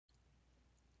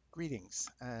Greetings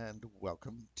and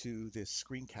welcome to this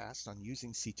screencast on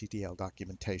using CTDL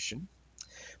documentation.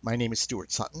 My name is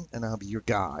Stuart Sutton and I'll be your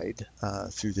guide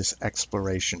through this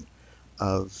exploration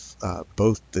of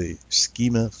both the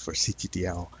schema for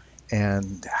CTDL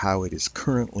and how it is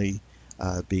currently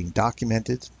being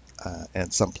documented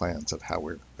and some plans of how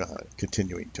we're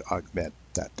continuing to augment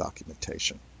that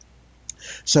documentation.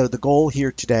 So the goal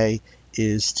here today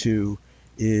is to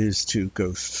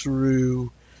go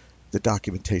through the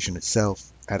documentation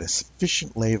itself at a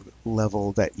sufficient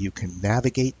level that you can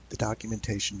navigate the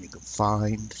documentation, you can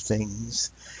find things,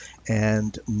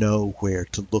 and know where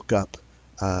to look up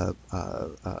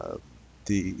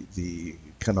the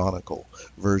canonical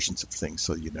versions of things,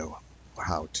 so you know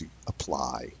how to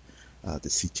apply the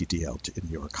CTDL in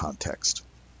your context.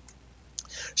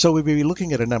 So we'll be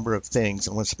looking at a number of things.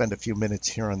 I want to spend a few minutes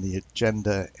here on the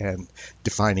agenda and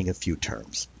defining a few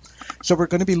terms. So we're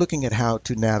going to be looking at how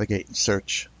to navigate and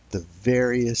search the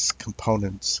various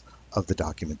components of the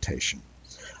documentation.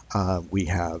 We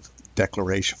have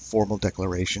formal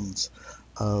declarations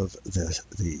of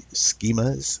the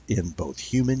schemas in both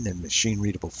human and machine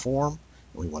readable form.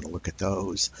 We want to look at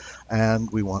those,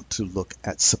 and we want to look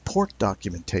at support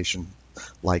documentation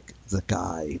like the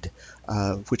guide,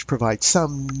 which provides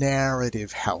some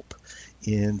narrative help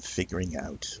in figuring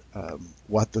out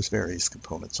what those various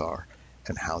components are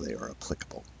and how they are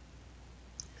applicable.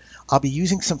 I'll be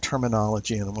using some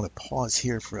terminology, and I want to pause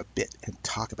here for a bit and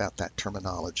talk about that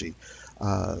terminology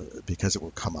because it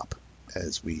will come up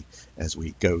as we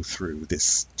go through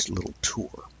this little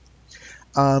tour.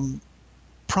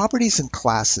 Properties and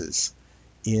classes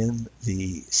in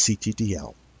the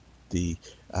CTDL, the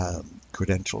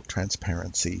Credential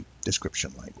Transparency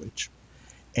Description Language,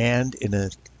 and in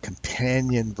a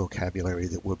companion vocabulary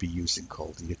that we'll be using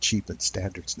called the Achievement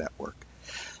Standards Network.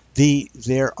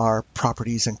 There are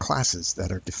properties and classes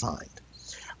that are defined.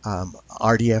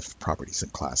 RDF properties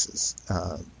and classes,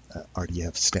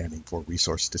 RDF standing for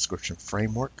Resource Description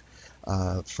Framework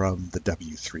from the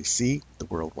W3C, the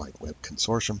World Wide Web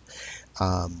Consortium,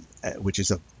 which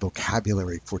is a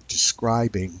vocabulary for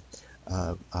describing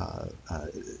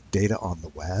data on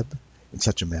the web in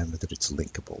such a manner that it's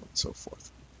linkable and so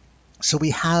forth. So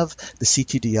we have the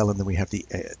CTDL and then we have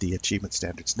the Achievement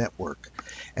Standards Network,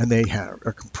 and they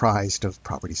are comprised of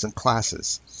properties and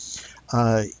classes.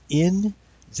 In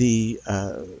the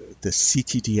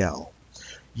CTDL,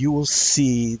 you will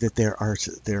see that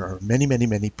there are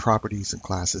many properties and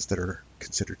classes that are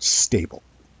considered stable.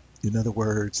 In other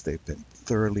words, they've been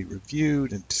thoroughly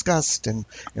reviewed and discussed, and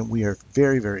we are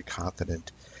very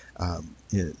confident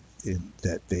in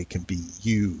that they can be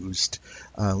used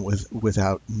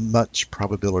without much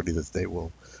probability that they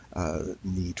will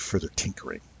need further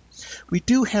tinkering. We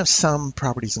do have some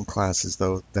properties and classes,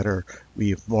 though, that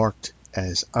we have marked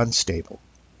as unstable,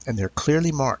 and they're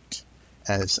clearly marked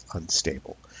as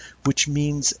unstable, which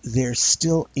means they're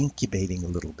still incubating a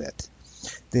little bit.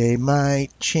 They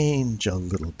might change a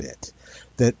little bit.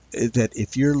 That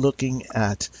if you're looking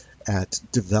at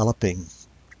developing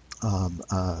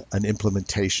an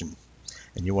implementation,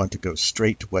 and you want to go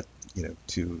straight to what and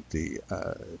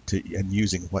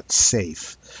using what's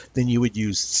safe, then you would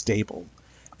use stable,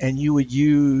 and you would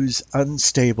use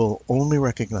unstable only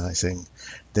recognizing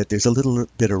that there's a little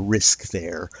bit of risk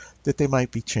there, that they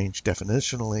might be changed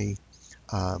definitionally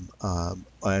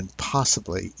and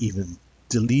possibly even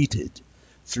deleted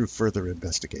through further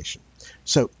investigation.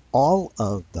 So all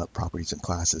of the properties and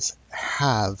classes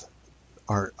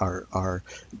are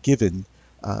given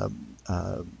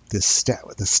the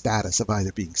status of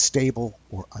either being stable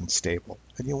or unstable,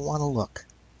 and you want to look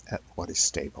at what is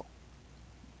stable.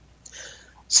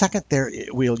 Second,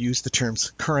 we'll use the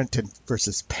terms current and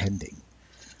versus pending.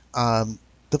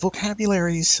 The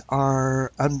vocabularies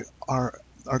are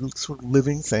sort of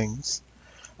living things.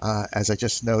 As I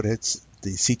just noted,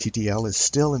 the CTDL is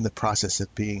still in the process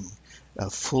of being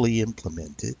fully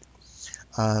implemented.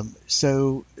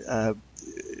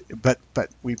 But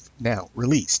we've now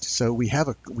released. So we have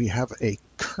a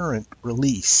current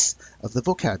release of the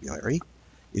vocabulary.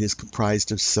 It is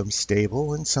comprised of some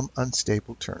stable and some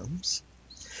unstable terms.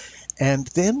 And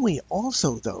then we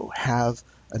also, though, have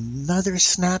another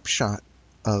snapshot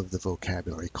of the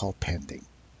vocabulary called pending.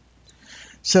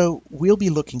 So we'll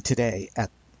be looking today at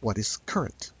what is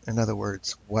current. In other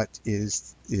words, what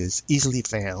is easily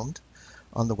found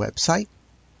on the website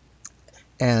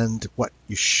and what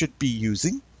you should be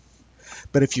using.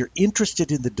 But if you're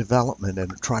interested in the development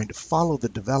and trying to follow the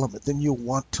development, then you'll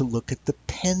want to look at the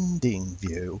pending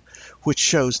view, which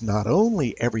shows not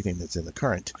only everything that's in the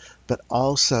current, but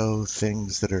also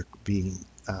things that are being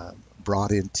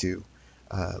brought into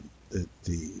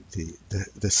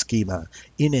the schema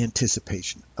in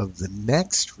anticipation of the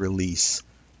next release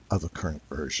of a current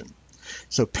version.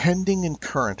 So pending and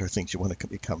current are things you want to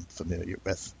become familiar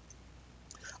with.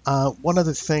 One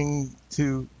other thing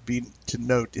to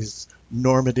note is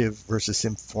normative versus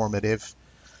informative.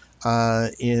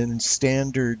 In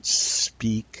standards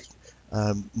speak,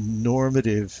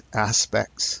 normative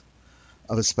aspects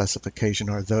of a specification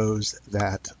are those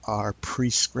that are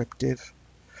prescriptive,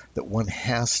 that one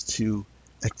has to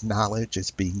acknowledge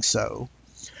as being so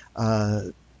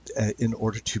in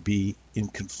order to be in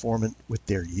conformant with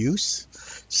their use.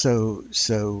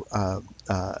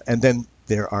 And then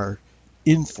there are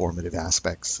informative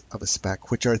aspects of a spec,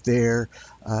 which are there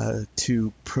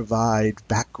to provide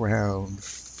background,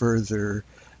 further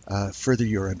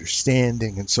your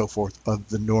understanding and so forth of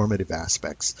the normative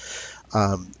aspects.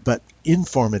 But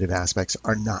informative aspects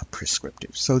are not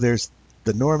prescriptive. So there's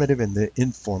the normative and the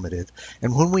informative.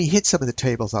 And when we hit some of the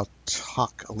tables, I'll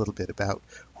talk a little bit about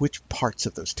which parts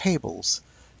of those tables,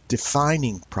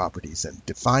 defining properties and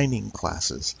defining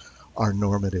classes, are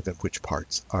normative and which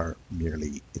parts are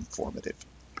merely informative.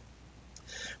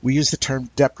 We use the term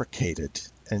deprecated,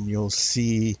 and you'll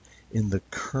see in the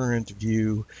current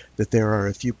view that there are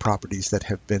a few properties that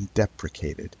have been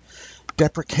deprecated.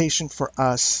 Deprecation for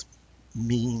us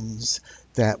means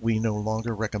that we no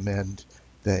longer recommend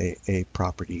a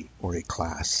property or a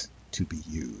class to be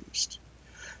used.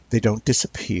 They don't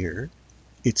disappear.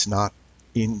 It's not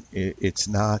a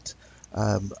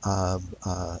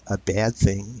bad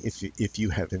thing if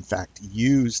you have in fact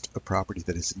used a property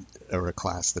that is or a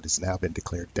class that has now been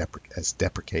declared as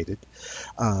deprecated.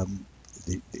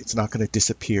 It's not going to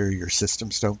disappear. Your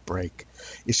systems don't break.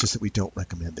 It's just that we don't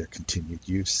recommend their continued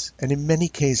use. And in many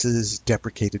cases,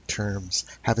 deprecated terms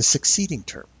have a succeeding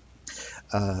term,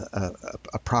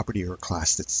 a property or a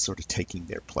class that's sort of taking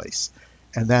their place.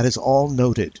 And that is all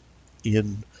noted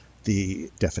in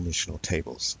the definitional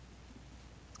tables.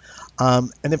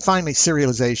 And then finally,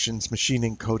 serializations, machine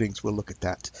encodings, we'll look at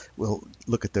that. We'll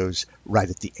look at those right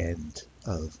at the end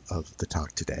of the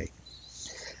talk today.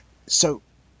 So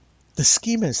the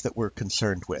schemas that we're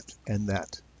concerned with and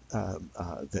that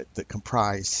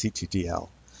comprise CTDL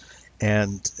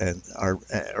and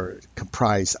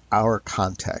comprise our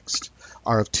context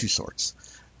are of two sorts.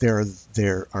 There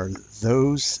are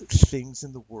those things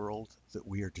in the world that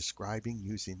we are describing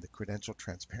using the Credential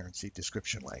Transparency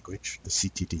Description Language, the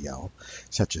CTDL,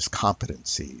 such as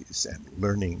competencies and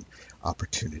learning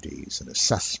opportunities and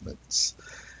assessments.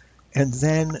 And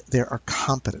then there are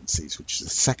competencies, which is the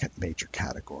second major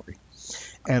category.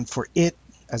 And for it,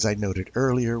 as I noted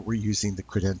earlier, we're using the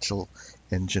Credential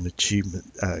Engine's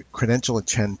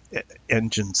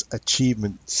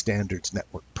Achievement Standards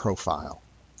Network profile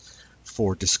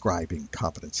for describing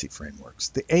competency frameworks.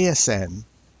 The ASN,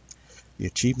 the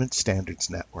Achievement Standards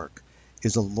Network,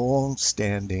 is a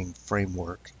long-standing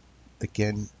framework,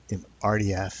 again in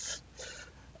RDF,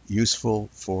 useful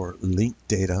for linked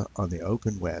data on the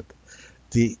open web.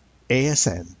 The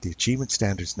ASN, the Achievement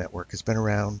Standards Network, has been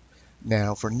around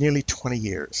now for nearly 20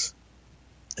 years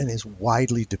and is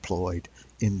widely deployed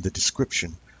in the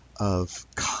description of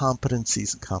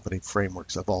competencies and competent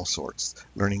frameworks of all sorts,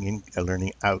 learning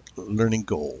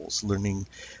goals, learning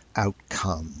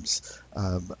outcomes,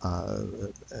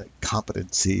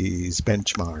 competencies,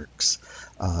 benchmarks,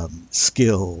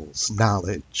 skills,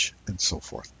 knowledge, and so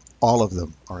forth. All of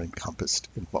them are encompassed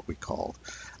in what we call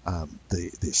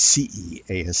the CE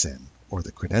ASN, or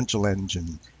the Credential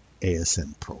Engine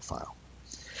ASN profile.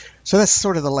 So that's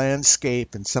sort of the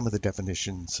landscape and some of the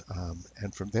definitions,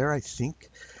 and from there I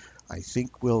think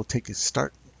we'll taking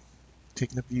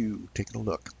a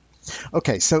look.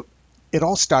 Okay, so it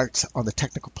all starts on the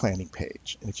technical planning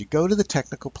page. And if you go to the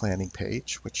technical planning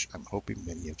page, which I'm hoping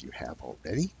many of you have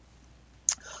already,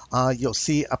 you'll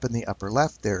see up in the upper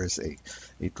left there is a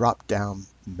drop-down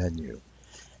menu.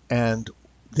 And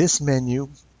this menu,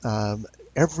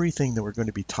 everything that we're going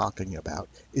to be talking about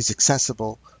is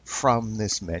accessible from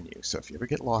this menu. So if you ever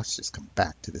get lost, just come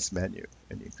back to this menu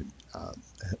and you can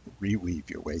reweave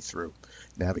your way through,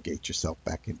 navigate yourself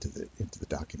back into the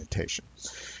documentation.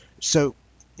 So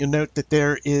you'll note that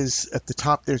there is, at the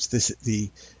top, there's the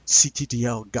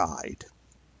CTDL guide.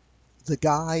 The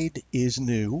guide is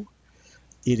new.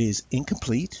 It is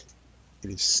incomplete.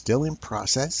 It is still in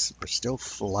process. We're still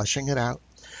flushing it out.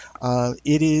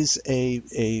 It is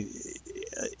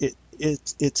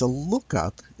it's a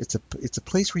lookup. It's a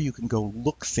place where you can go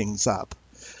look things up,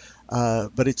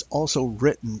 but it's also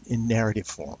written in narrative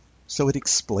form, so it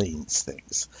explains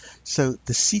things. So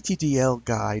the CTDL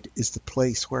guide is the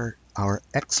place where our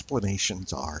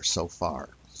explanations are so far.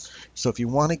 So if you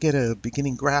want to get a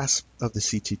beginning grasp of the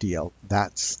CTDL,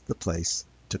 that's the place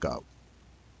to go.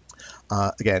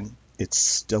 Again, it's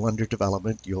still under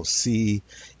development. You'll see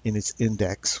in its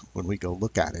index when we go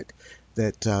look at it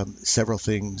that several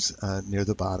things near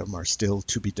the bottom are still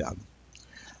to be done.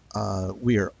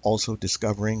 We are also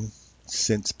discovering,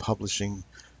 since publishing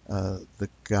the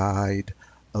guide,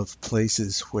 of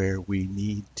places where we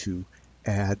need to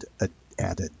add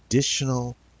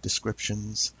additional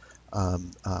descriptions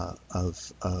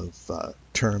of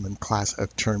term and class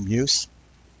of term use,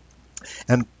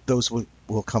 and those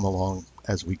will come along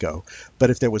as we go. But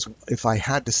if I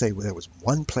had to say there was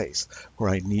one place where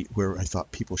I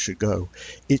thought people should go,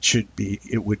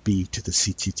 it would be to the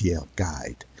CTDL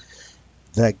guide.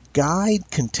 The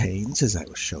guide contains, as I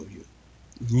will show you,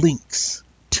 links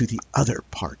to the other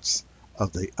parts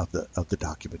of the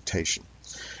documentation.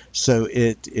 So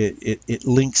it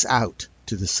links out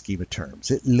to the schema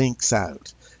terms. It links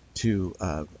out to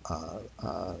the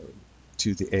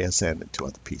ASN and to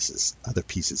other pieces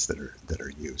that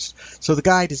are used. So the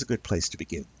guide is a good place to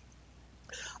begin.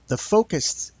 The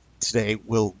focus today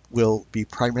will be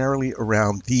primarily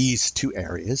around these two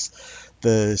areas: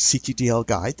 the CTDL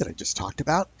guide that I just talked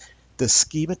about, the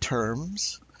schema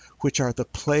terms, which are the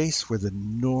place where the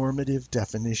normative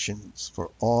definitions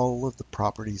for all of the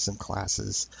properties and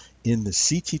classes in the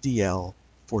CTDL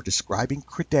for describing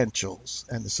credentials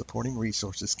and the supporting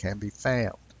resources can be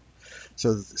found.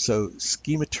 So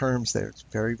schema terms there is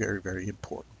very, very, very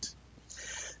important.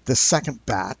 The second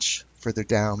batch, further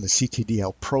down, the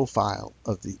CTDL profile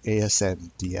of the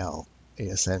ASN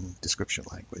description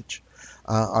language,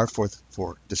 are for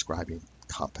describing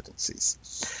competencies.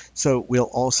 So we'll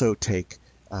also take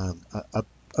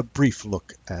a brief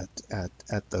look at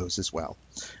those as well.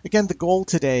 Again, the goal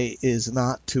today is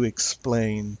not to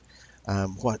explain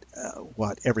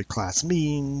what every class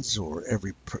means or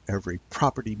every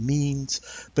property means,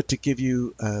 but to give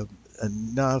you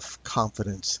enough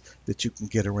confidence that you can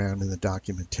get around in the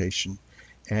documentation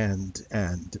and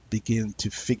begin to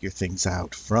figure things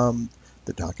out from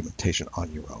the documentation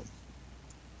on your own.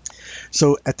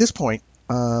 So at this point,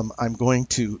 I'm going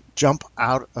to jump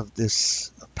out of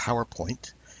this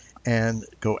PowerPoint and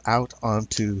go out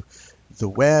onto the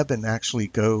web and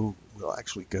we'll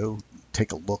actually go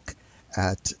take a look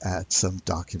at some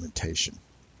documentation.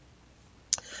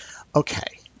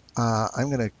 Okay, I'm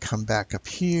going to come back up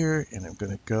here and I'm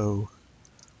going to go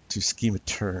to schema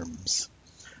terms.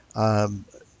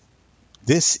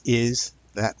 This is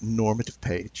that normative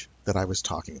page that I was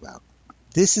talking about.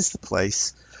 This is the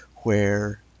place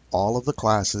where all of the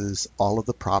classes, all of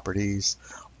the properties,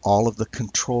 all of the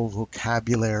control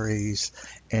vocabularies,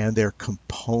 and their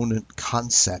component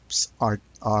concepts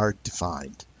are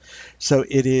defined. So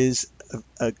it is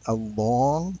a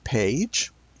long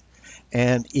page,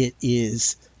 and it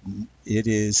is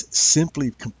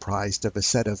simply comprised of a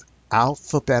set of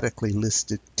alphabetically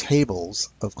listed tables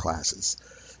of classes,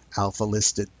 alpha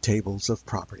listed tables of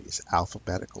properties,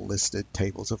 alphabetical listed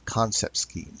tables of concept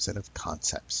schemes and of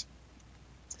concepts.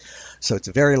 So it's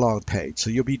a very long page. So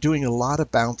you'll be doing a lot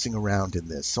of bouncing around in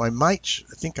this. So I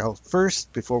think I'll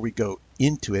first, before we go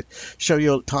into it,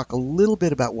 talk a little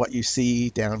bit about what you see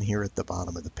down here at the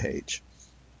bottom of the page.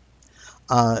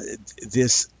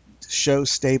 This show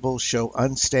stable, show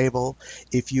unstable.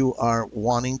 If you are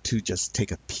wanting to just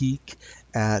take a peek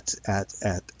at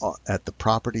the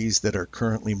properties that are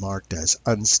currently marked as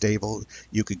unstable,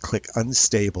 you can click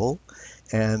unstable,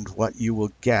 and what you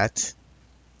will get,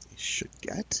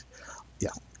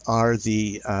 are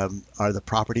the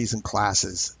properties and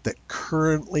classes that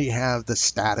currently have the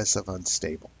status of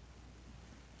unstable.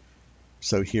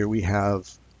 So here we have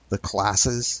the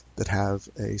classes that have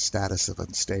a status of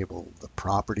unstable, the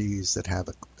properties that have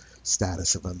a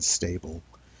status of unstable.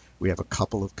 We have a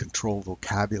couple of control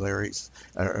vocabularies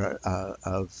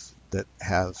that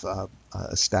have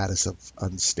a status of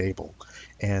unstable,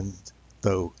 and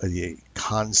the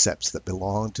concepts that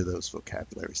belong to those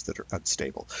vocabularies that are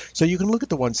unstable. So you can look at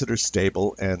the ones that are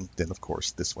stable, and then of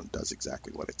course this one does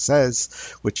exactly what it says,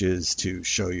 which is to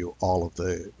show you all of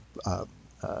the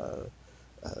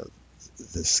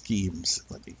schemes.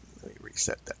 Let me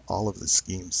reset that. All of the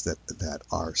schemes that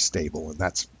are stable, and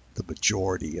that's the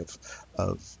majority of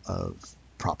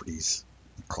properties,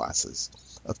 classes,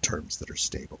 of terms that are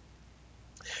stable.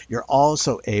 You're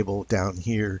also able down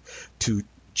here to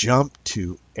jump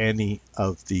to any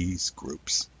of these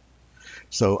groups.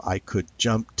 So I could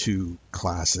jump to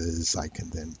classes. I can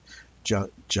then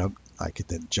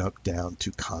jump down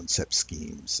to concept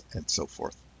schemes and so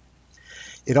forth.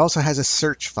 It also has a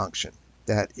search function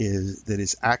that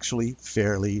is actually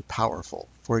fairly powerful.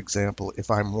 For example, if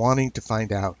I'm wanting to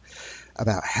find out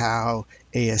about how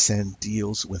ASN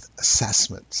deals with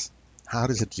assessments, how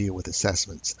does it deal with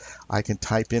assessments? I can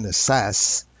type in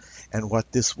assess, and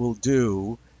what this will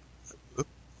do, oops,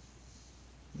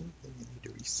 I need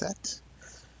to reset.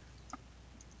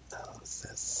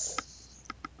 Assess.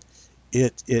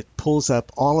 It pulls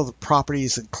up all of the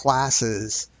properties and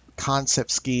classes,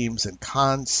 concept schemes and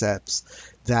concepts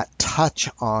that touch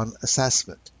on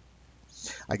assessment.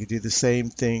 I could do the same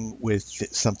thing with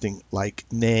something like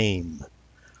name.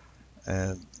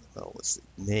 Let's see,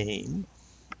 name.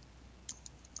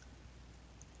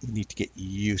 You need to get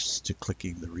used to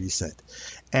clicking the reset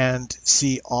and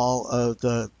see all of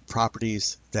the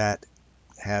properties that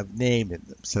have name in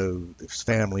them. So there's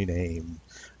family name,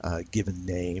 given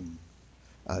name,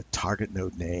 target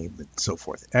node name, and so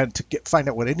forth. And to find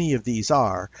out what any of these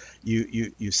are,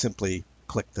 you simply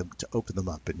click them to open them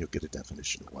up, and you'll get a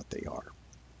definition of what they are.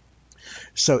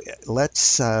 So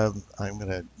let's, I'm going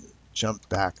to jump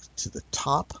back to the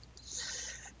top.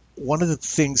 One of the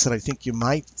things that I think you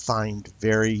might find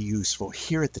very useful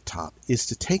here at the top is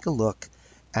to take a look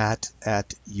at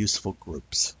useful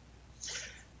groups.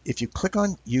 If you click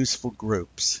on useful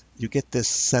groups, you get this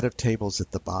set of tables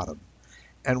at the bottom.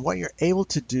 And what you're able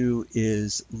to do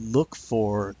is look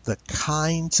for the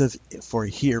kinds of, for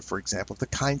here, for example, the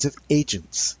kinds of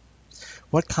agents.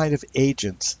 What kind of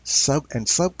agents,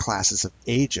 subclasses of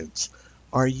agents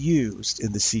are used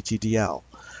in the CTDL?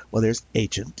 Well, there's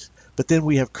agent, but then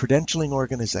we have credentialing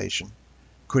organization,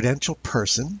 credential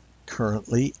person,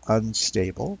 currently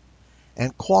unstable,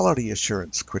 and quality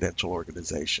assurance credential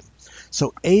organization.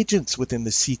 So agents within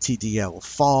the CTDL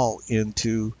fall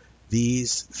into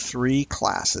these three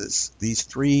classes, these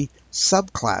three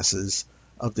subclasses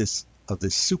of this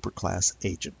superclass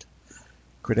agent.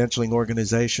 Credentialing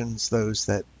organizations, those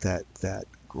that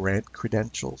grant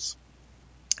credentials,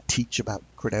 teach about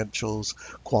credentials,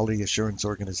 quality assurance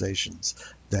organizations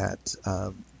that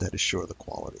assure the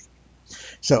quality.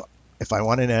 So if I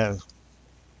want to know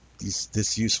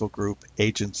this useful group,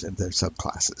 agents and their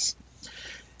subclasses,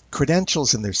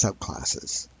 credentials and their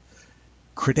subclasses.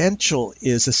 Credential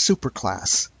is a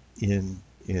superclass in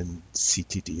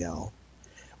CTDL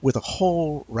with a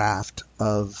whole raft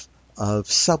of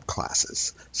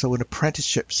subclasses. So an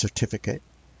apprenticeship certificate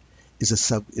is a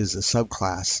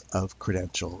subclass of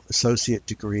credential, associate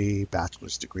degree,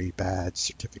 bachelor's degree, badge,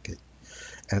 certificate,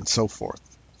 and so forth.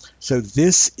 So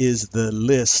this is the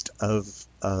list of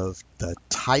the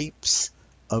types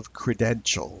of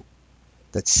credential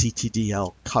that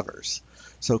CTDL covers.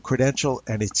 So credential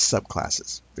and its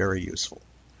subclasses, very useful.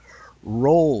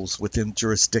 Roles within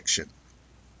jurisdiction.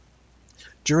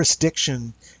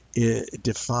 Jurisdiction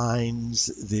defines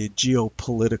the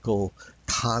geopolitical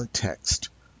context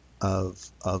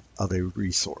of a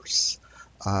resource,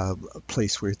 a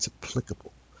place where it's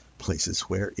applicable, places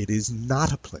where it is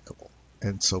not applicable,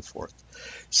 and so forth.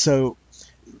 So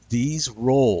these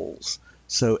roles,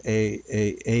 so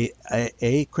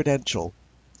a credential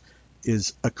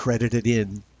is accredited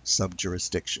in some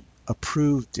jurisdiction,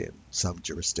 approved in some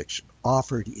jurisdiction,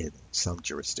 offered in some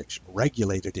jurisdiction,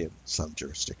 regulated in some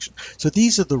jurisdiction. So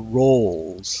these are the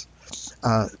roles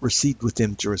received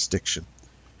within jurisdiction.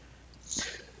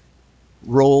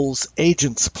 Roles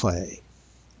agents play.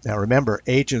 Now remember,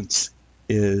 agents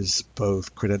is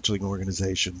both credentialing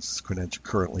organizations,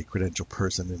 currently credential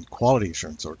person, and quality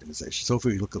assurance organizations. So if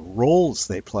we look at the roles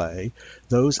they play,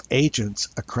 those agents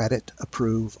accredit,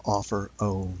 approve, offer,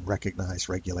 own, recognize,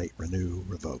 regulate, renew,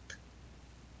 revoke.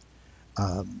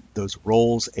 Those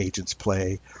roles agents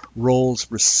play.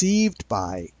 Roles received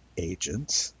by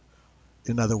agents.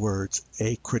 In other words,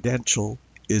 a credential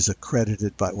is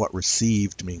accredited by what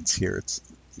received means here.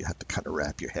 You have to kind of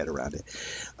wrap your head around it.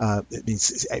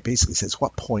 It basically says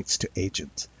what points to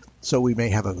agent. So we may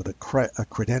have a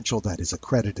credential that is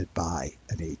accredited by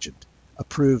an agent,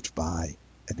 approved by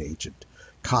an agent,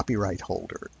 copyright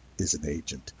holder is an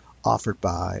agent, offered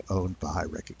by, owned by,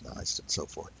 recognized, and so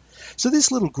forth. So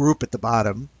this little group at the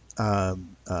bottom,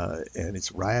 and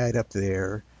it's right up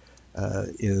there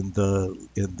in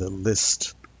the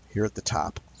list here at the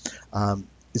top.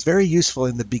 Is very useful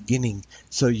in the beginning,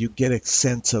 so you get a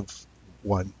sense of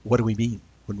what do we mean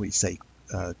when we say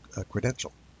a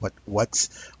credential?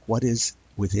 What is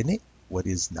within it? What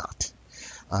is not?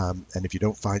 And if you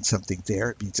don't find something there,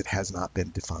 it means it has not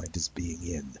been defined as being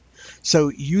in. So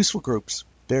useful groups,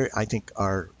 I think,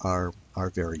 are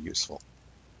very useful.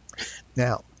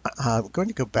 Now I'm going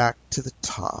to go back to the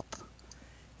top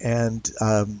and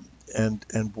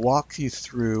walk you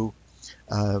through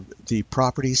The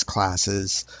properties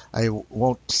classes. I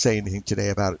won't say anything today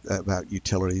about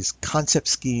utilities, concept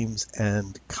schemes,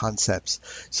 and concepts,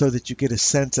 so that you get a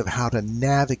sense of how to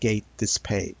navigate this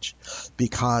page,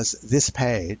 because this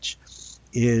page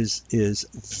is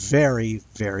very,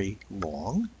 very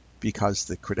long, because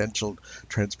the credential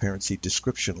transparency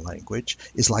description language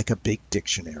is like a big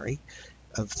dictionary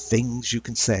of things you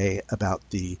can say about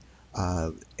the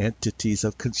entities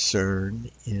of concern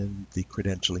in the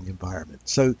credentialing environment.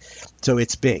 So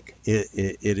it's big.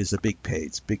 It is a big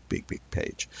page, big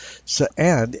page. So,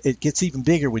 and it gets even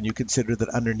bigger when you consider that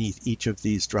underneath each of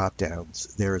these drop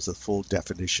downs there is a full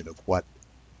definition of what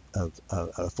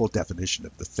a full definition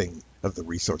of the thing, of the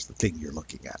resource, the thing you're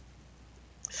looking at.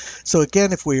 So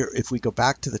again, if we go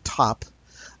back to the top,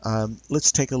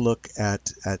 let's take a look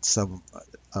at some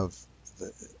of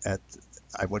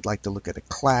I would like to look at a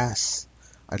class.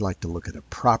 I'd like to look at a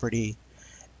property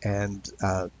and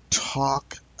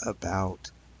talk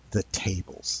about the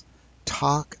tables.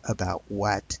 Talk about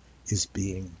what is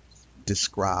being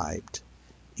described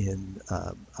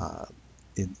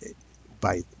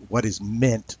by what is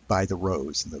meant by the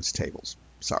rows in those tables.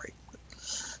 Sorry.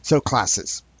 So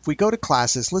classes. If we go to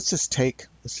classes, let's just take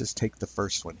the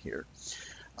first one here.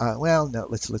 Well, no,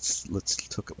 let's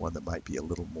look at one that might be a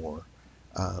little more.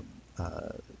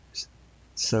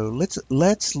 So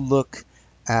let's look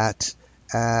at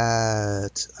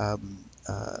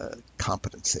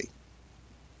competency.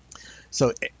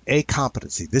 So a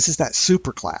competency. This is that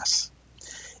superclass.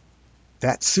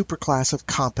 That superclass of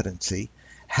competency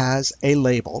has a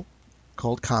label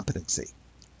called competency,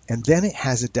 and then it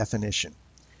has a definition.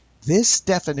 This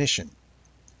definition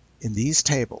in these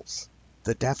tables,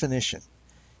 the definition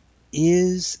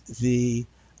is the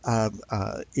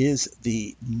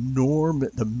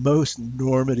most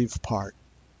normative part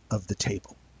of the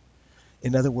table.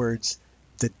 In other words,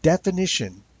 the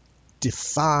definition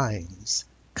defines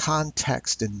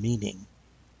context and meaning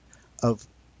of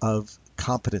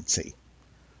competency.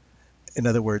 In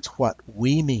other words, what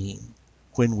we mean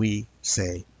when we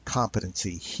say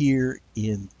competency here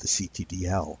in the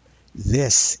CTDL.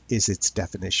 This is its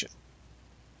definition.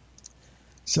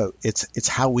 So it's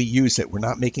how we use it. We're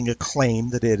not making a claim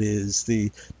that it is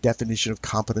the definition of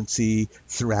competency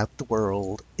throughout the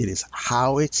world. It is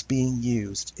how it's being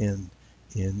used in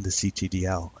the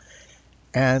CTDL.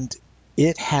 And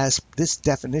this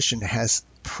definition has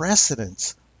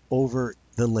precedence over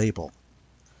the label.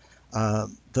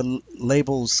 The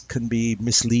labels can be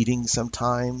misleading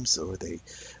sometimes, or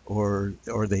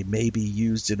they may be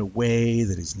used in a way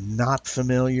that is not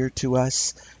familiar to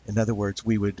us. In other words,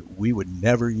 we would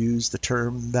never use the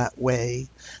term that way.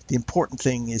 The important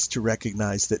thing is to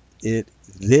recognize that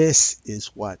this is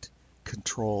what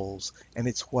controls, and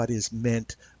it's what is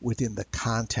meant within the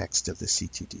context of the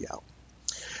CTDL.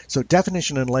 So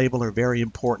definition and label are very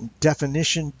important.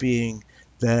 Definition being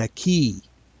the key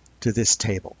to this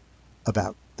table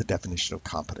about the definition of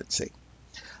competency.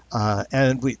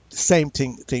 And the same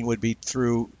thing would be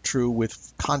true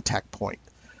with contact point.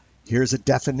 Here's a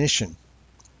definition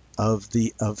of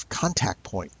contact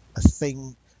point, a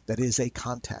thing that is a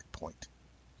contact point.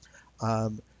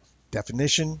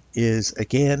 Definition is,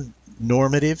 again,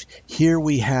 normative. Here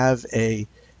we have a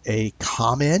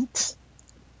comment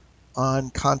on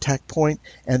contact point,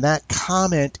 and that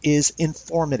comment is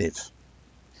informative.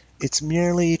 It's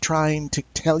merely trying to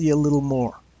tell you a little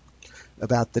more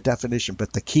about the definition,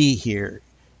 but the key here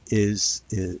is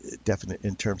definite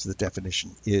in terms of the definition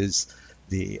is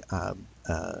the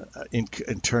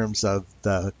in terms of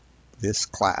this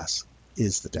class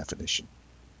is the definition.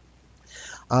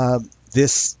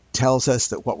 This tells us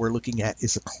that what we're looking at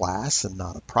is a class and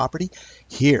not a property.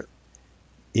 Here,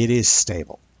 it is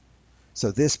stable. So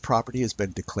this property has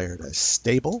been declared as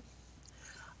stable.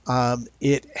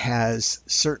 It has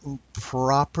certain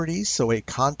properties. So a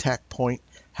contact point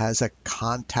has a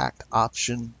contact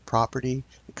option property,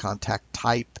 a contact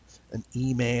type, an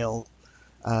email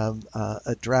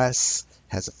address,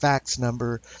 has a fax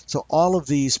number. So all of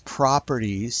these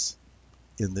properties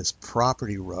in this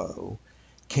property row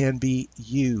can be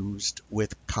used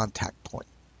with contact point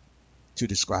to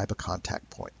describe a contact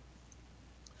point.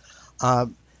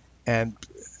 And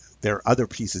there are other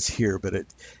pieces here, but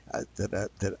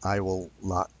that I will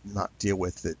not deal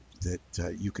with that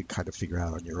you can kind of figure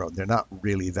out on your own. They're not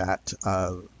really that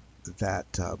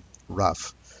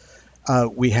rough.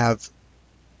 We have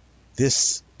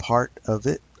this part of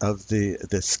it, of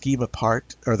the schema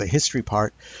part or the history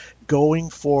part. Going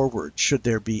forward, should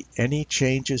there be any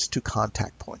changes to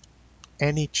contact point,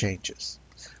 any changes,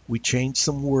 we change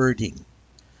some wording.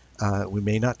 We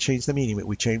may not change the meaning, but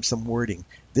we change some wording.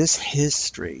 This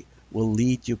history will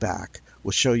lead you back.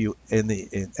 We'll show you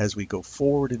as we go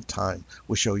forward in time,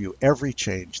 we'll show you every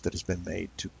change that has been made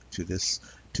to this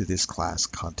class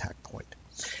contact point.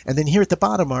 And then here at the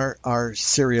bottom are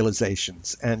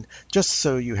serializations. And just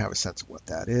so you have a sense of what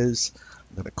that is,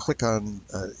 I'm going to click on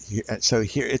here. So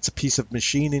here it's a piece of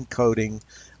machine encoding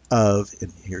of,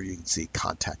 and here you can see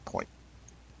contact point.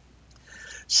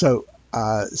 So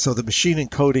the machine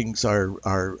encodings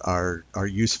are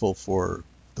useful for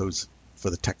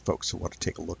the tech folks who want to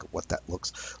take a look at what that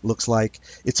looks like.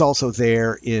 It's also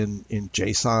there in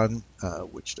JSON,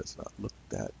 which does not look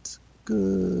that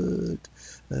good.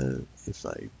 If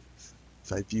I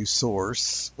view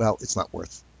source, well, it's not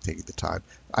worth taking the time.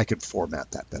 I could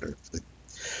format that better.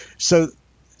 So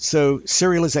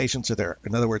serializations are there.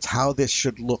 In other words, how this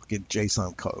should look in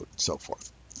JSON code and so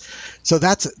forth. So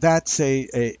that's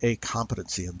a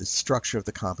competency and the structure of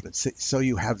the competency. So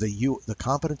you have the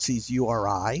competencies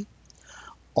URI.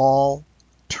 All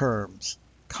terms,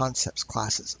 concepts,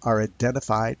 classes are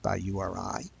identified by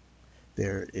URI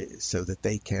there so that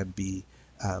they can be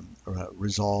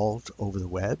resolved over the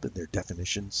web and their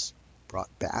definitions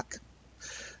brought back.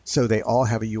 So they all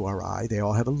have a URI, they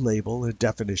all have a label, a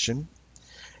definition,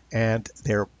 and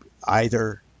they're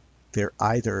either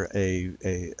a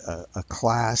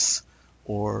class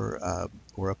or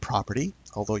a property.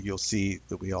 Although you'll see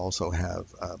that we also have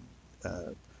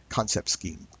concept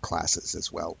scheme classes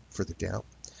as well further down.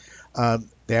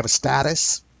 They have a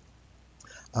status,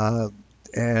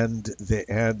 and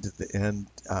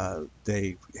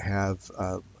they have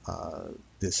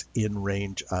this in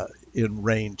range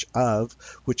of,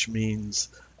 which means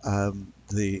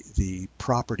the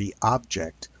property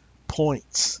object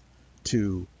points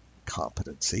to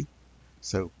competency.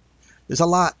 So there's a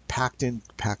lot packed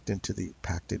into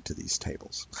these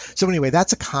tables. So anyway,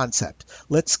 that's a concept.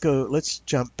 Let's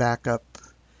jump back up,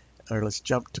 or let's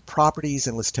jump to properties,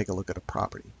 and let's take a look at a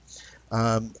property.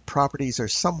 Properties are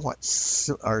somewhat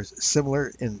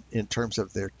similar in terms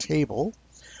of their table.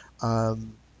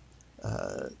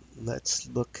 Let's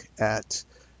look at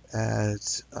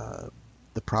the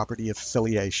property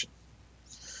affiliation.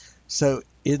 So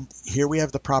here we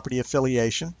have the property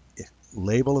affiliation,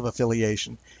 label of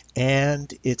affiliation,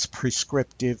 and its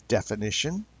prescriptive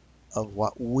definition of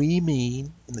what we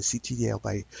mean in the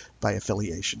CTDL by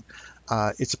affiliation.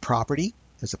 It's a property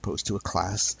as opposed to a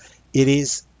class. It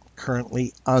is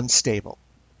currently unstable,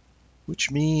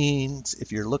 which means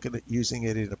if you're looking at using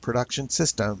it in a production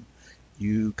system,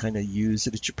 you kind of use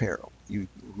it at your peril. You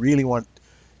really want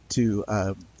to,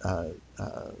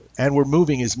 and we're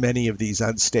moving as many of these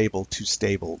unstable to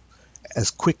stable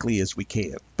as quickly as we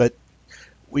can, but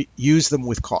we use them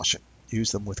with caution.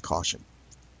 The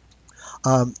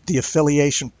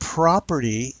affiliation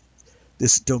property,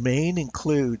 this domain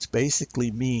includes,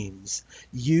 basically means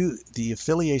the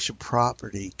affiliation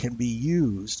property can be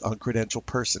used on credential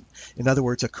person. In other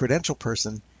words, a credential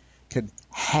person can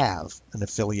have an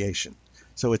affiliation.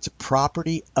 So it's a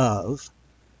property of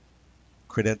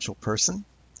credential person,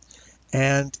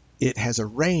 and it has a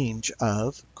range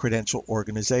of credential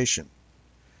organization.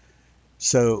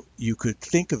 So you could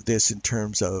think of this in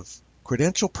terms of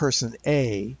credential person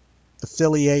A,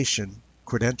 affiliation,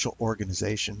 credential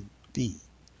organization B.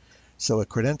 So a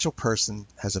credential person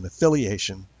has an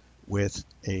affiliation with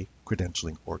a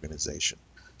credentialing organization.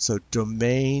 So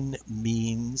domain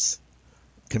means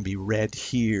can be read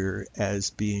here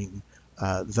as being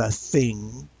the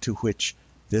thing to which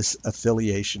this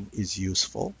affiliation is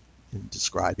useful in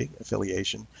describing.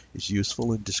 Affiliation is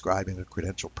useful in describing a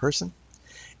credential person.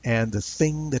 And the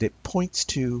thing that it points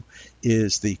to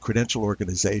is the credential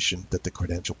organization that the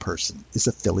credential person is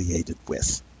affiliated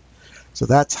with. So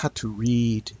that's how to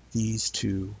read these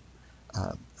two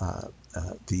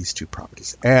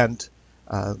properties. And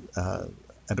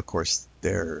of course,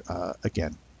 they're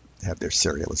again have their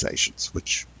serializations,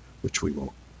 which we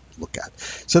won't look at.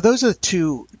 So those are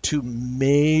two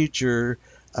major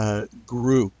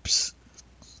groups.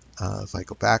 If I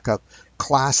go back up,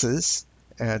 classes.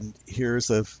 And here's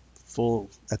a full,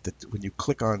 when you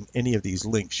click on any of these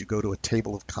links, you go to a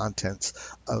table of contents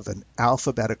of an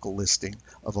alphabetical listing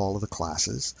of all of the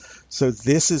classes. So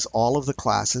this is all of the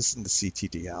classes in the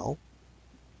CTDL.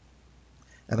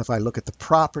 And if I look at the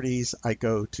properties, I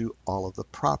go to all of the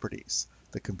properties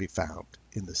that can be found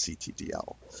in the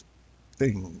CTDL.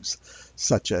 Things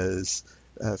such as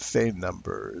phone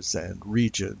numbers and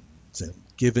regions and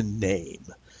given name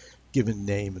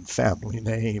and family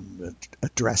name, and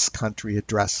address, country,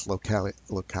 address,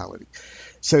 locality.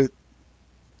 So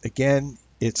again,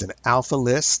 it's an alpha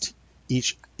list,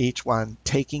 each one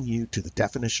taking you to the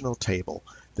definitional table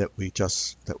that we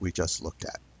just looked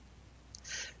at.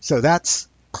 So that's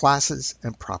classes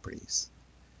and properties.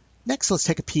 Next, let's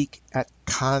take a peek at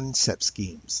concept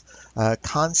schemes.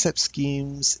 Concept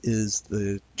schemes is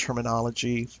the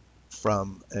terminology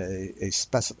from a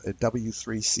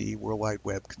W3C World Wide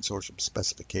Web Consortium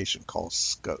specification called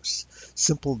SCOS,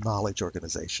 Simple Knowledge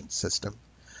Organization System,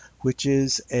 which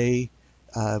is a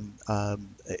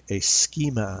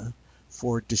schema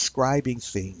for describing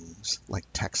things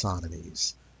like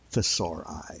taxonomies,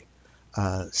 thesauri,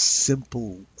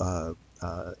 simple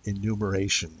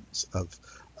enumerations of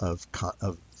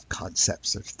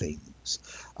concepts of things.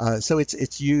 So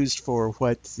it's used for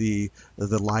what the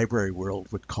library world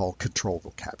would call control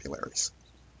vocabularies.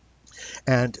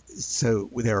 And so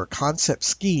there are concept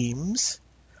schemes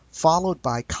followed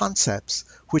by concepts,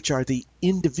 which are the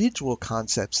individual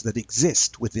concepts that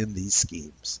exist within these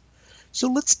schemes. So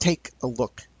let's take a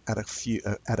look at a few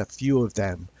of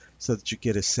them, so that you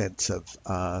get a sense of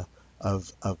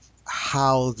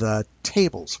how the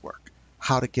tables work,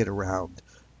 how to get around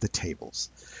the tables.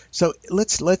 So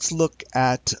let's look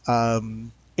at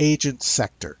agent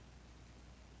sector.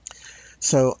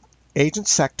 So agent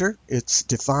sector, it's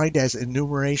defined as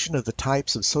enumeration of the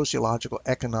types of sociological,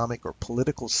 economic, or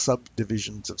political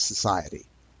subdivisions of society.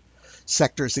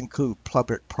 Sectors include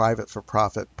public, private,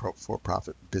 for-profit,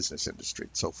 for-profit, business, industry,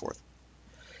 and so forth.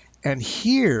 And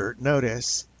here,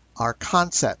 notice, our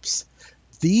concepts.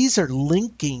 These are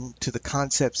linking to the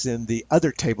concepts in the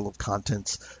other table of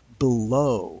contents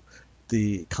below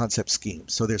the concept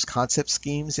schemes. So there's concept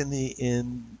schemes in the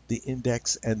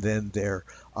index, and then there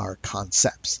are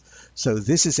concepts. So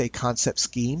this is a concept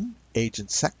scheme,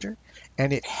 agent sector,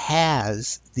 and it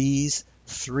has these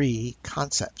three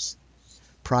concepts: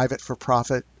 private for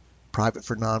profit, private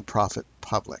for nonprofit,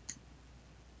 public.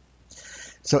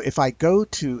 So if I go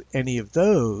to any of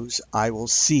those, I will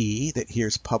see that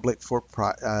here's public for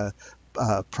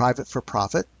private for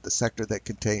profit, the sector that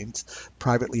contains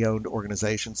privately owned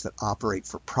organizations that operate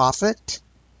for profit,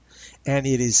 and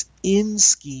it is in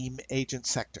scheme agent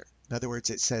sector. In other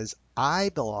words, it says I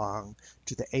belong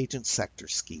to the agent sector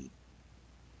scheme.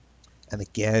 And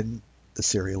again, the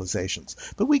serializations.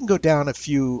 But we can go down a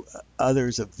few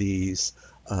others of these.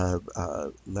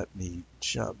 Let me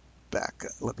jump back.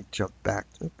 Jump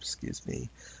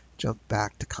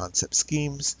back to concept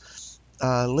schemes.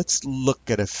 Let's look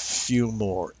at a few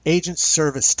more. Agent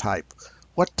service type.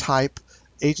 What type?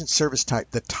 Agent service type,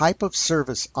 the type of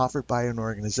service offered by an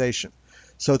organization.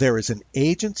 So there is an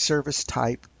agent service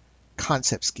type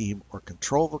concept scheme or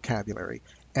control vocabulary,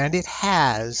 and it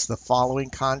has the following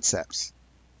concepts: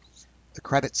 the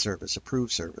credit service,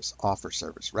 approve service, offer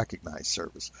service, recognize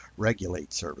service,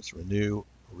 regulate service, renew,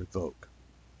 revoke.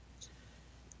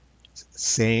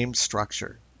 Same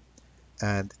structure.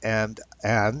 And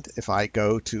if I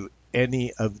go to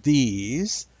any of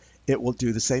these, it will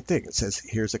do the same thing. It says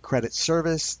here's a credit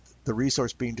service. The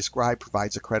resource being described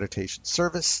provides accreditation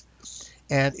service,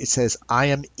 and it says I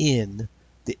am in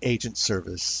the agent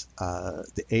service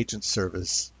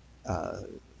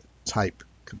type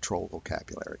control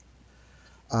vocabulary.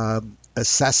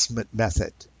 Assessment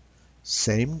method,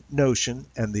 same notion,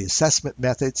 and the assessment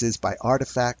methods is by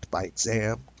artifact, by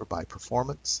exam, or by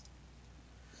performance.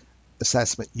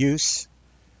 Assessment use,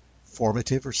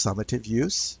 formative or summative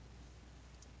use.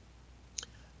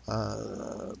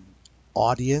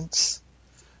 Audience,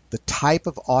 the type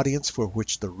of audience for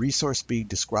which the resource being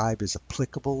described is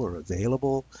applicable or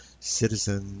available,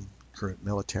 citizen, current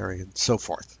military, and so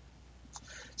forth.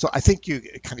 So I think you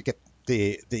kind of get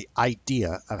the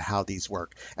idea of how these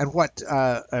work, and what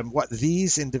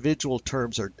these individual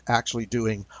terms are actually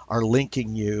doing are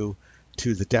linking you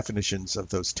to the definitions of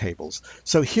those tables.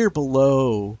 So here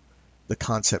below the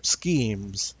concept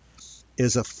schemes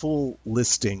is a full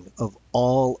listing of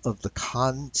all of the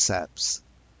concepts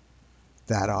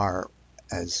that are,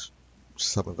 as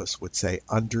some of us would say,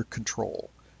 under control,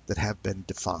 that have been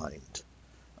defined.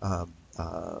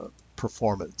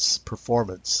 Performance,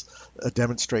 a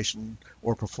demonstration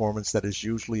or performance that is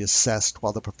usually assessed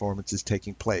while the performance is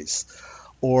taking place,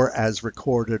 or as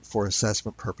recorded for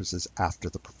assessment purposes after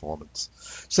the performance.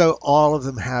 So all of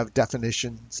them have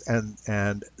definitions,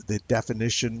 and the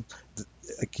definition,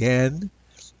 again,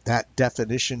 that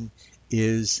definition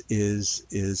is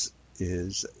in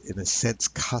a sense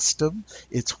custom.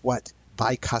 It's what,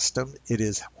 by custom, it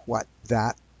is what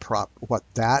that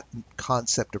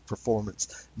concept of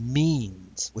performance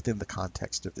means within the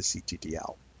context of the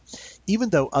CTDL,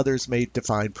 even though others may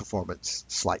define performance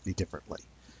slightly differently.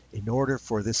 In order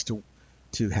for this to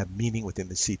have meaning within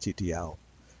the CTDL,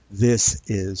 this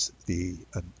is the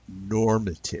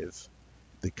normative,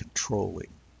 the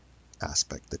controlling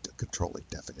aspect, the controlling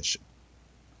definition.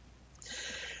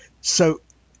 So,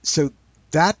 so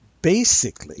that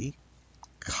basically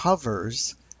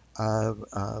covers,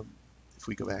 if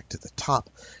we go back to the top,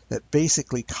 that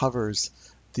basically covers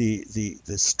the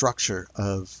structure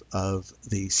of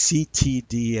the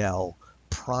CTDL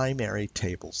primary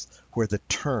tables, where the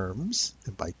terms,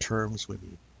 and by terms we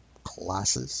mean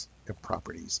classes and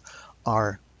properties,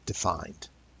 are defined.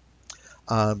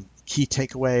 Key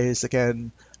takeaways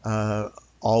again,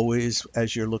 always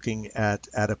as you're looking at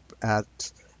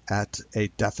a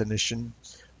definition,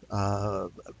 uh,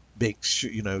 make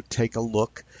sure take a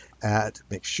look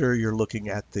make sure you're looking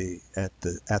at the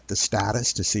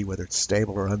status to see whether it's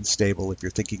stable or unstable if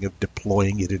you're thinking of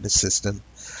deploying it in a system.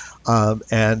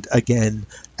 And again,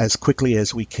 as quickly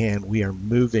as we can, we are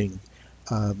moving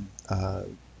um,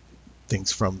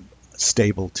 things from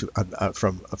stable to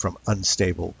from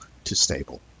unstable to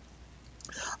stable.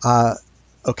 Uh,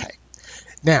 okay,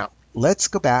 now let's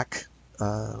go back.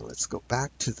 Let's go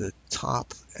back to the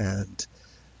top, and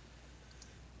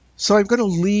so I'm going to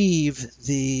leave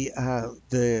the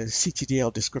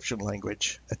CTDL description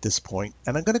language at this point,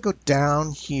 and I'm going to go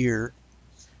down here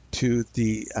to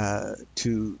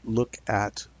to look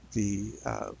at the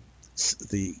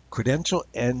credential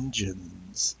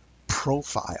engine's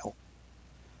profile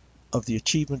of the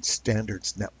Achievement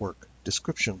Standards Network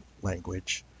description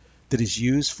language that is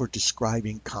used for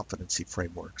describing competency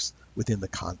frameworks within the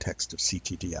context of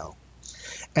CTDL.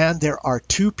 And there are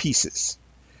two pieces.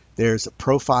 There's a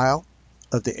profile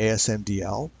of the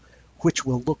ASNDL, which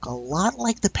will look a lot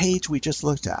like the page we just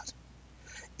looked at.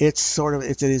 It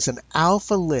is an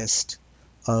alpha list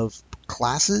of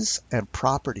classes and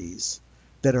properties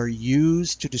that are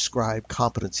used to describe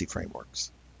competency frameworks.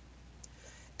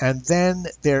 And then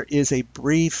there is a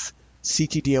brief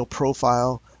CTDL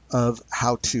profile of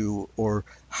how the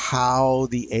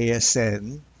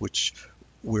ASN, which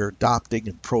we're adopting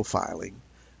and profiling,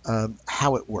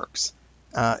 how it works.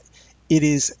 It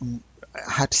is,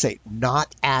 I have to say,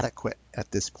 not adequate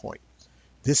at this point.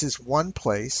 This is one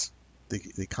place,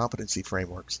 the competency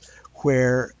frameworks,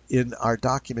 where in our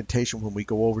documentation, when we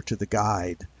go over to the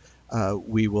guide,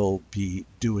 we will be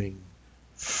doing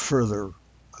further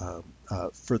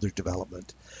further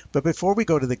development. But before we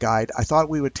go to the guide, I thought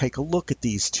we would take a look at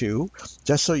these two,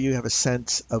 just so you have a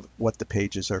sense of what the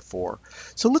pages are for.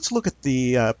 So let's look at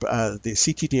the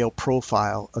CTDL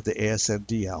profile of the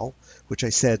ASNDL, which I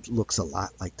said looks a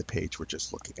lot like the page we're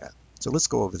just looking at. So let's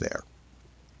go over there.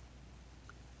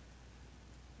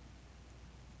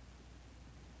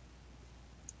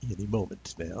 Any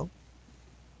moment now.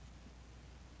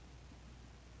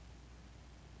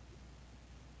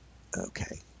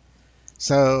 Okay.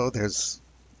 So there's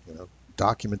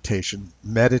documentation,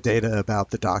 metadata about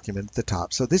the document at the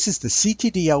top. So this is the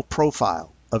CTDL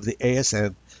profile of the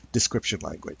ASN description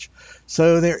language.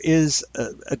 So there is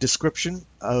a description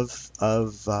of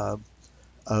the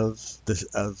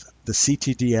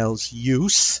CTDL's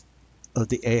use of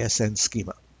the ASN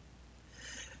schema.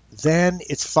 Then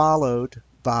it's followed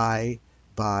by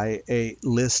a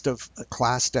list of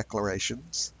class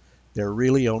declarations. There are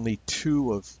really only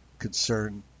two of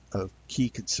key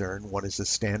concern. One is a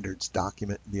standards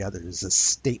document, and the other is a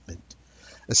statement.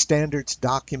 A standards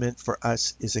document for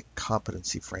us is a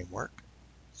competency framework,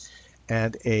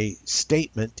 and a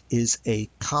statement is a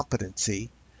competency,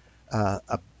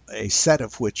 a set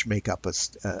of which make up a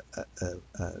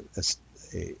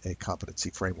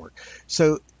competency framework.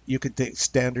 So you could think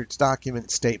standards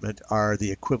document, statement are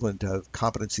the equivalent of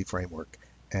competency framework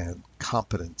and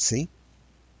competency.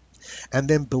 And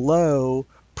then below,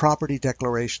 property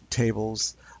declaration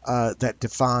tables that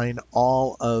define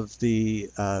all of the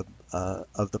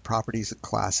properties and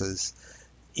classes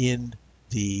in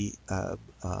the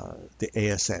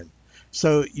ASN.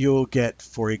 So you'll get,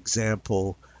 for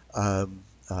example,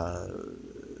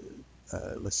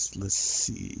 let's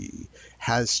see,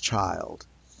 has child.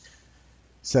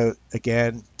 So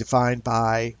again, defined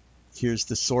by, here's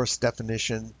the source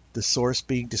definition. The source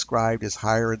being described as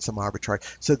higher and some arbitrary.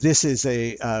 So this is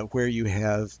where you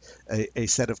have a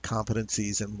set of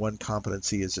competencies, and one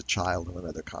competency is a child and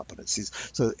another competencies.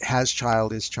 So has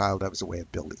child, is child. That was a way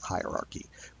of building hierarchy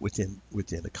within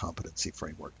a competency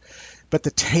framework. But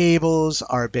the tables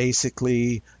are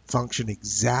basically function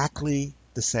exactly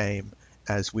the same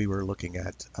as we were looking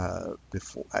at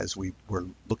before, as we were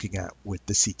looking at with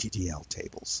the CTDL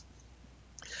tables.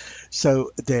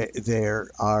 So there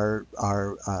are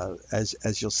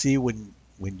as you'll see when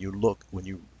you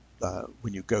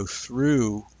go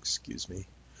through. Excuse me.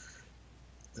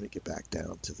 Let me get back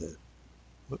down to the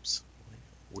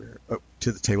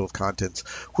to the table of contents.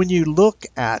 When you look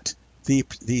at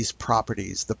these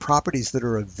properties, the properties that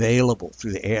are available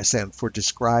through the ASN for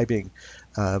describing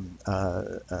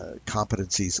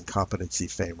competencies and competency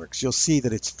frameworks, you'll see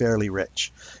that it's fairly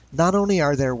rich. Not only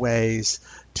are there ways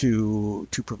to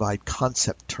provide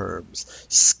concept terms,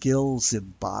 skills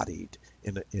embodied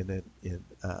in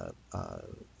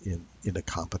a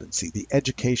competency, the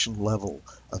education level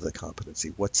of the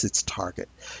competency, what's its target.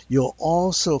 You'll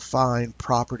also find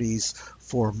properties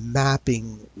for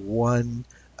mapping one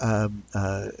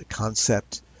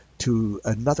concept to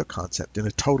another concept in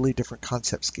a totally different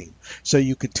concept scheme. So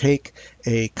you could take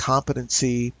a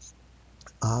competency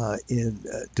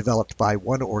developed by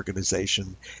one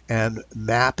organization and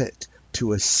map it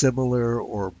to a similar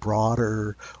or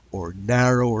broader or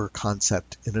narrower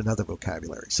concept in another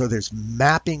vocabulary. So there's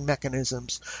mapping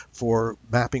mechanisms for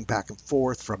mapping back and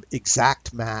forth from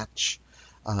exact match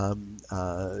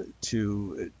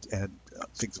to and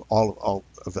things all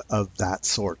of that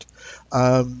sort.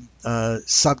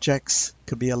 Subjects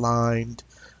can be aligned.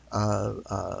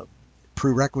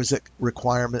 Prerequisite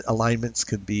requirement alignments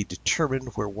can be determined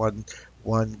where one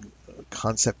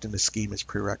concept in a scheme is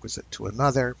prerequisite to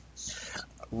another.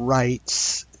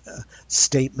 Rights,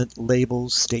 statement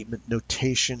labels, statement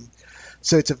notation.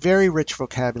 So it's a very rich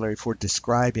vocabulary for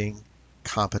describing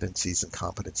competencies and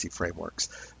competency frameworks.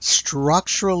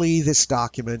 Structurally, this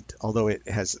document, although it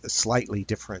has a slightly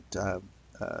different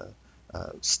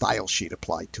style sheet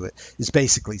applied to it, is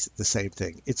basically the same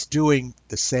thing. It's doing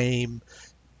the same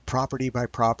property by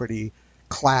property,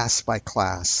 class by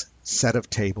class set of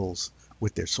tables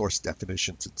with their source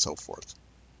definitions and so forth.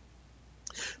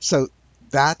 So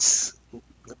that's,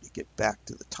 let me get back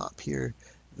to the top here.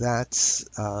 That's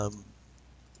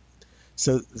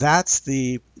so that's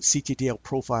the CTDL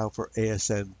profile for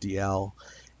ASN-DL.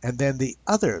 And then the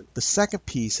second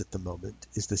piece at the moment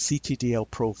is the CTDL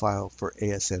profile for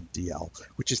ASN-DL,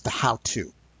 which is the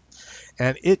how-to.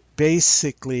 And it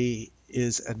basically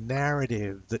is a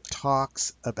narrative that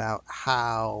talks about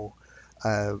how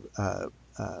the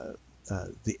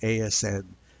ASN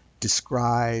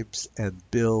describes and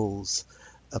builds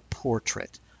a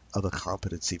portrait of a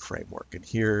competency framework. And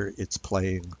here it's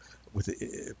playing with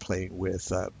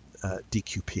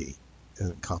DQP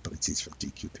and competencies from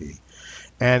DQP.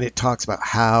 And it talks about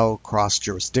how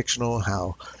cross-jurisdictional,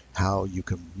 how you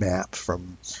can map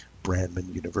from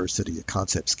Brandman University, a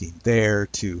concept scheme there,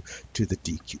 to the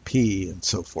DQP and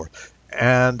so forth,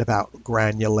 and about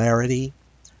granularity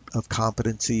of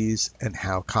competencies and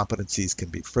how competencies can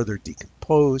be further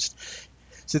decomposed.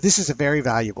 So this is a very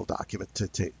valuable document to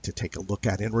take a look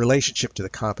at in relationship to the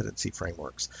competency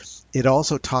frameworks. It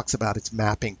also talks about its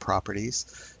mapping properties.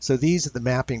 So these are the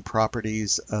mapping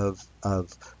properties of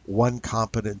one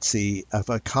competency, of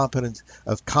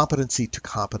competency to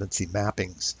competency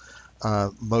mappings.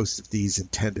 Most of these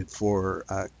intended for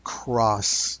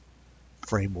cross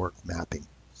framework mapping,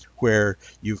 where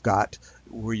you've got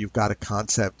a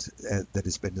concept that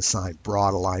has been assigned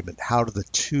broad alignment. How do the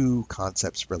two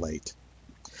concepts relate?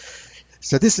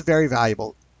 So this is very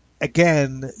valuable.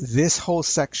 Again, this whole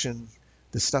section,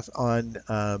 the stuff on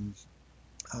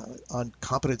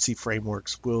competency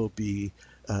frameworks will be,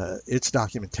 its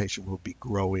documentation will be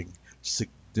growing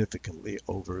significantly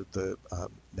over the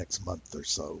next month or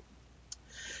so.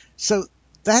 So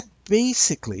that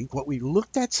basically, what we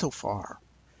looked at so far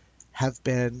have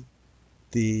been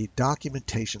the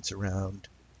documentations around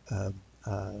the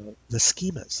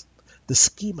schemas, the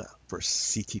schema for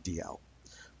CTDL,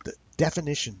 the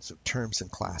definitions of terms and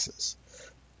classes,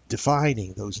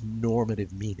 defining those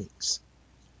normative meanings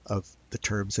of the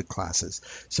terms and classes.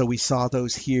 So we saw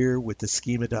those here with the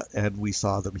schema, and we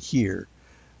saw them here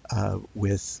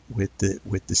with the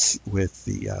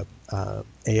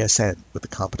ASN, with the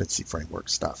competency framework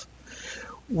stuff.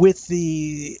 With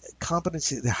the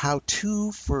competency, the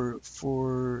how-to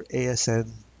for ASN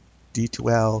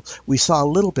D2L, we saw a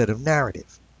little bit of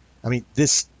narrative. I mean,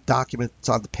 this document that's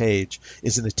on the page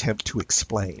is an attempt to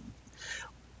explain.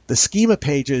 The schema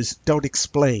pages don't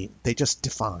explain, they just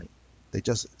define.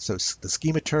 So the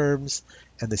schema terms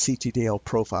and the CTDL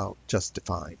profile just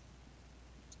define.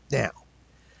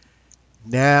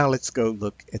 Now let's go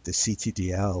look at the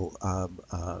CTDL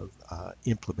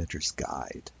implementer's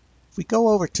guide. If we go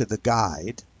over to the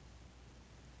guide,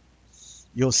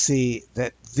 you'll see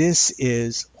that this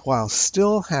is, while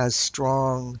still has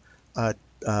strong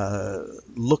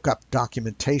lookup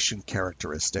documentation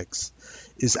characteristics,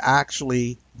 is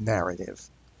actually narrative.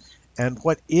 And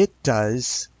what it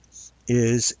does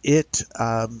is it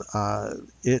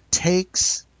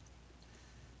takes,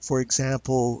 for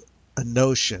example, a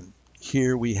notion.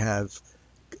 Here we have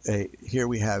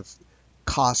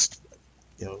cost.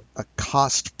 a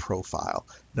cost profile.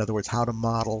 In other words, how to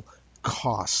model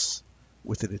costs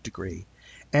within a degree.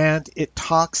 And it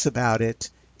talks about it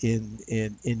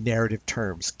in narrative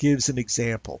terms, gives an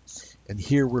example. And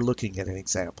here we're looking at an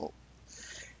example.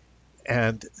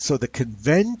 And so the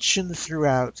convention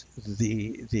throughout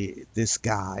this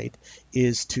guide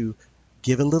is to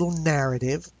give a little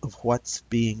narrative of what's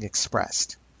being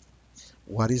expressed,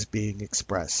 what is being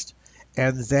expressed,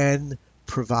 and then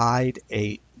provide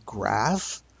a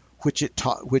graph,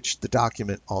 which the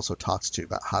document also talks to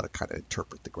about how to kind of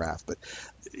interpret the graph, but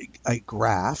a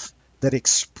graph that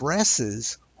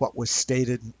expresses what was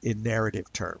stated in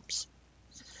narrative terms.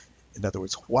 In other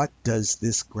words, what does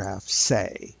this graph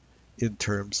say in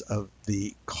terms of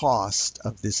the cost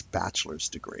of this bachelor's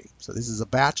degree? So this is a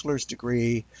bachelor's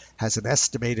degree, has an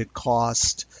estimated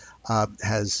cost,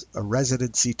 has a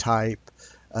residency type,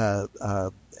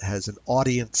 has an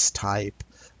audience type,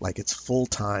 like it's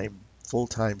full-time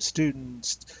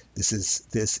students. This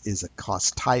is a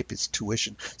cost type, it's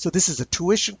tuition. So this is a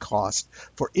tuition cost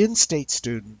for in-state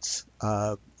students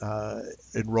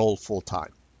enrolled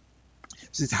full-time.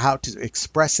 This is how to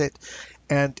express it,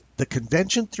 and the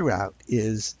convention throughout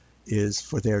is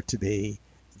for there to be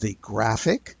the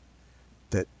graphic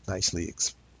that nicely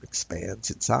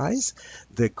expands in size,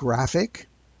 the graphic,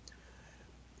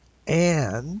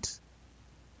 and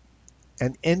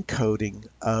an encoding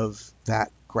of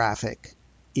that graphic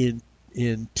in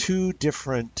two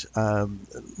different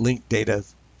linked data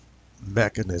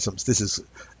mechanisms. This is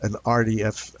an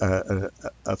RDF,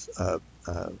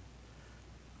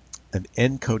 an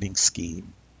encoding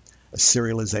scheme, a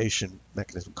serialization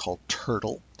mechanism called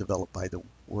Turtle, developed by the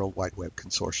World Wide Web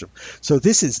Consortium. So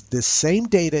this is the same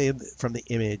data from the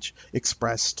image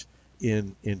expressed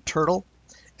in Turtle,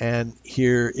 and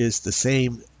here is the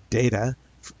same data,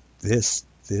 this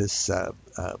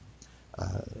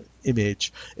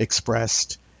image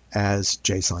expressed as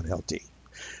JSON LD.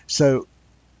 So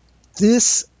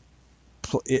this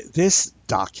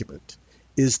document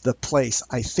is the place,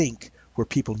 I think, where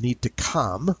people need to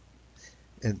come,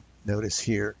 and notice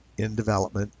here in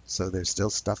development, so there's still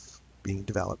stuff being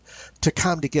developed, to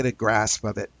come to get a grasp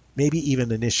of it, maybe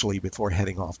even initially before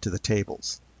heading off to the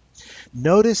tables.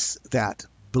 Notice that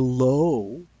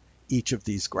below each of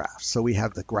these graphs, so we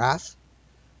have the graph,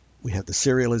 we have the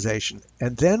serialization,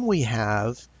 and then we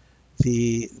have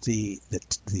the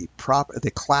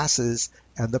classes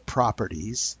and the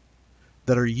properties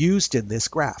that are used in this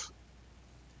graph.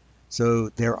 So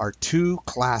there are two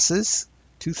classes,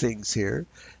 two things here.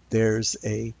 There's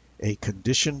a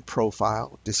condition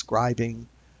profile describing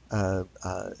a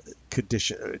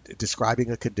condition,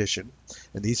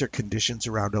 and these are conditions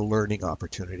around a learning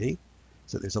opportunity.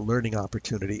 So there's a learning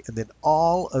opportunity, and then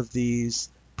all of these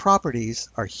properties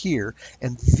are here,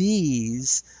 and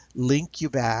these link you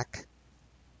back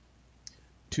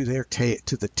to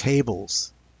the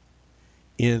tables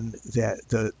in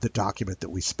the document that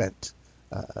we spent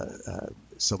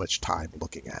so much time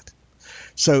looking at.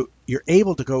 So you're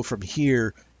able to go from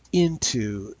here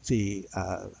into the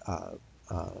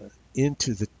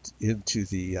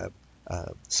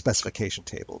specification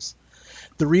tables.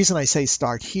 The reason I say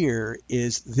start here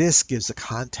is this gives a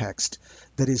context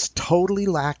that is totally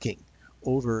lacking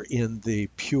over in the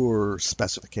pure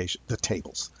specification, the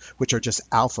tables, which are just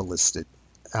alpha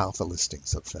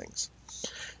listings of things.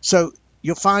 So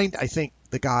you'll find, I think,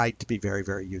 the guide to be very,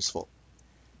 very useful.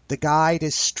 The guide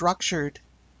is structured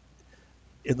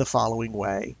in the following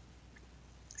way.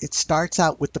 It starts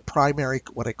out with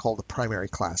what I call the primary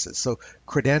classes. So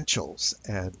credentials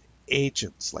and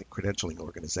agents, like credentialing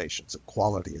organizations and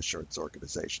quality assurance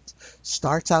organizations,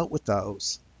 starts out with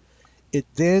those. It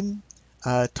then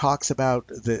talks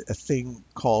about a thing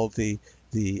called the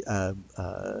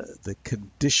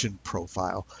condition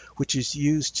profile, which is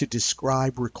used to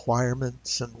describe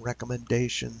requirements and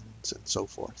recommendations and so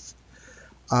forth.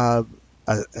 An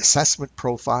assessment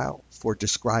profile for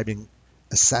describing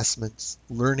assessments,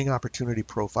 learning opportunity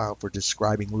profile for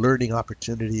describing learning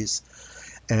opportunities,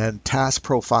 and task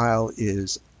profile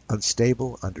is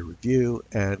unstable, under review,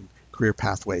 and career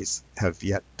pathways have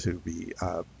yet to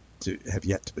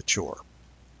mature.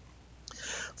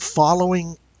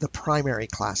 Following the primary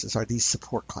classes are these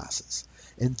support classes,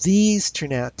 and these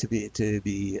turn out to be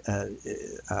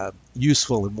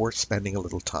useful and worth spending a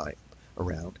little time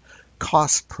around.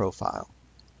 Cost profile,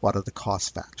 what are the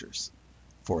cost factors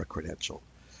for a credential?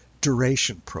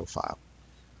 Duration profile,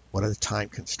 what are the time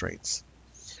constraints?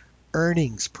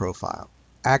 Earnings profile,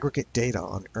 aggregate data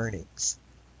on earnings.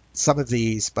 Some of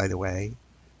these, by the way,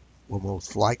 will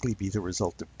most likely be the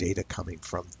result of data coming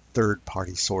from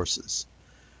third-party sources.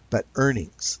 But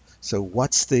earnings, So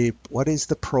what is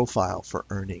the profile for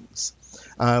earnings?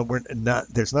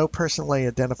 There's no personally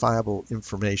identifiable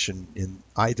information in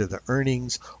either the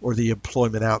earnings or the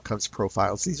employment outcomes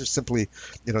profiles. These are simply,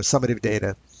 summative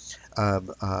data,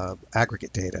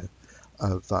 aggregate data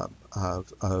of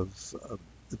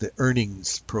the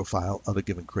earnings profile of a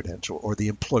given credential or the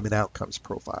employment outcomes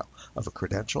profile of a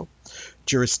credential.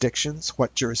 Jurisdictions,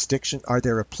 what jurisdiction, are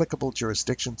there applicable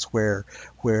jurisdictions where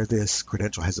this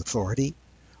credential has authority,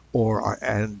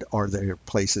 and are there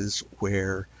places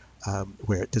where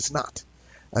it does not?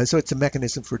 So it's a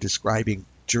mechanism for describing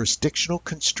jurisdictional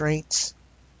constraints,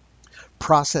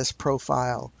 process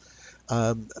profile,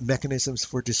 mechanisms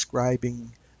for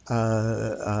describing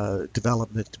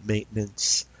development,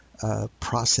 maintenance,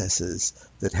 processes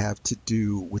that have to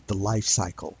do with the life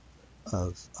cycle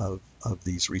of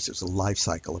these research, the life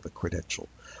cycle of a credential,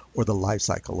 or the life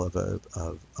cycle of a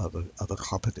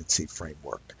competency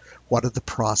framework. What are the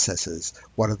processes?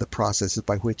 What are the processes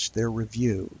by which they're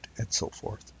reviewed, and so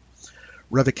forth?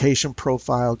 Revocation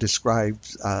profile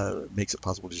describes, makes it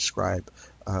possible to describe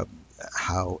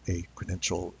how a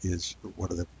credential is.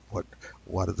 What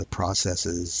are the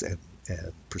processes and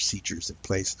procedures in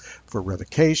place for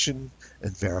revocation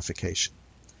and verification?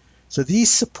 So these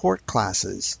support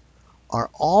classes are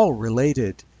all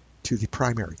related to the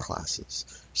primary classes.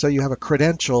 So you have a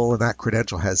credential, and that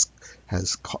credential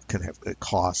can have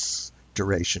costs,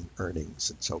 duration,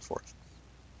 earnings, and so forth.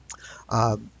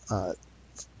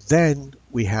 Then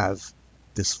we have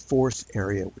this fourth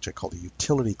area, which I call the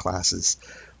utility classes,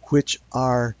 which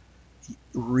are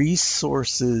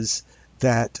resources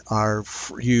that are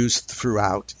used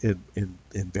throughout in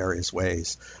various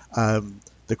ways.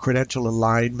 The credential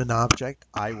alignment object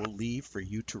I will leave for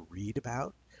you to read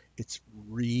about. It's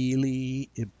really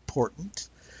important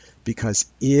because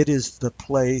it is the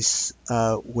place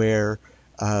where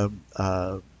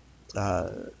the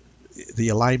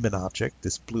alignment object,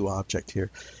 this blue object here,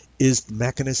 is the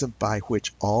mechanism by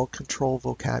which all control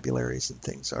vocabularies and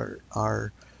things that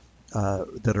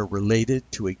are related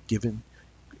to a given.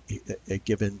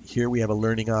 Here we have a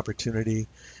learning opportunity,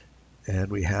 and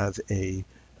we have a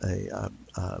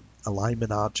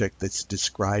alignment object that's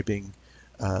describing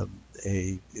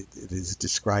it is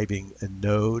describing a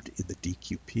node in the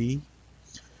DQP.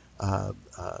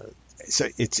 So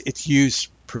it's used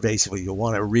pervasively. You'll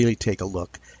want to really take a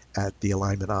look at the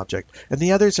alignment object. And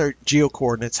the others are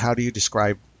geocoordinates. How do you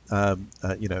describe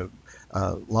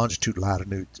longitude,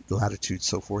 latitude,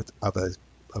 so forth of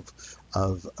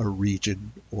a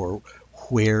region, or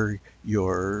where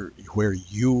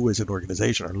you as an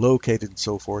organization are located, and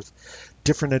so forth.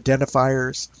 Different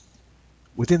identifiers.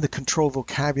 Within the control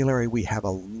vocabulary, we have a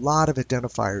lot of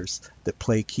identifiers that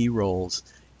play key roles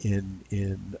in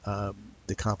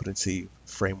the competency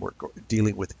framework,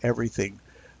 dealing with everything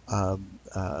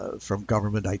from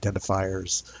government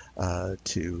identifiers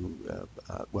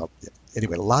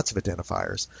lots of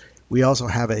identifiers. We also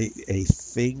have a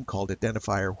thing called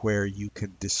identifier where you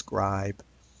can describe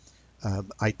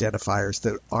identifiers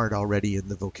that aren't already in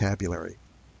the vocabulary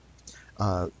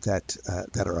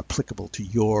that are applicable to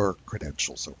your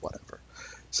credentials or whatever.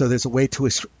 So there's a way to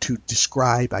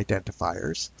describe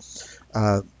identifiers.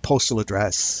 Postal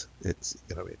address, it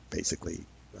basically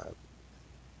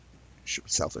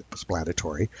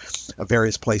self-explanatory.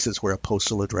 Various places where a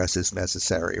postal address is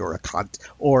necessary, or a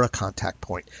contact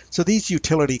point. So these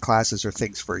utility classes are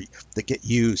things that get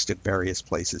used in various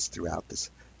places throughout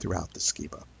the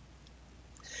schema.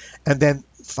 And then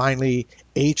finally,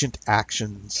 agent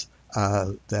actions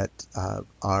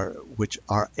which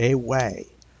are a way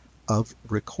of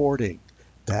recording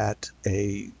that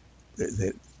a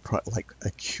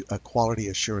quality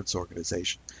assurance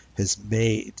organization has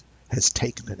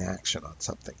taken an action on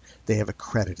something. They have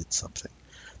accredited something.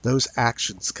 Those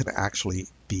actions can actually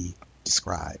be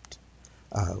described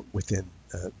within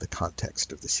the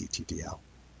context of the CTDL.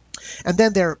 And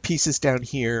then there are pieces down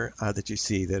here that you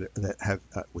see that have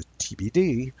with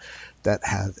TBD that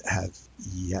have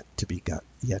yet to be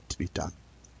done.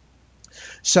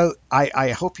 So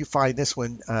I hope you find this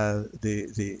one,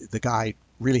 the guide,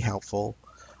 really helpful.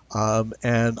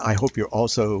 And I hope you're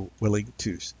also willing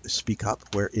to speak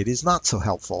up where it is not so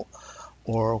helpful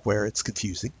or where it's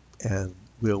confusing, and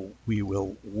we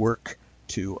will work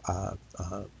to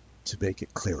make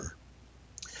it clearer.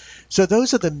 So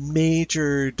those are the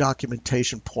major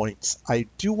documentation points. I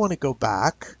do want to go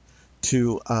back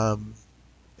to, I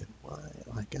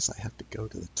guess I have to go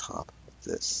to the top of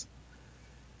this.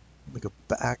 Let me go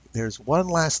back. There's one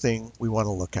last thing we want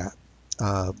to look at,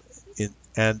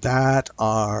 and that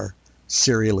are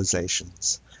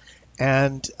serializations.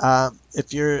 And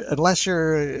if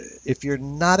you're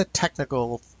not a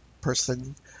technical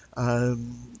person,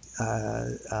 um,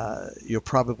 you'll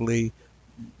probably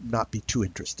not be too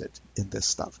interested in this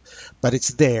stuff. But it's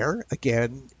there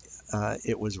again.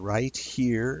 It was right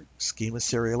here, schema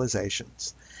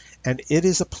serializations, and it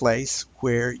is a place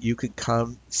where you can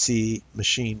come see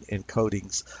machine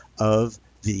encodings of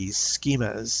these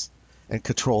schemas and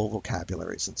control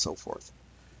vocabularies and so forth.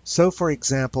 So for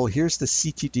example, here's the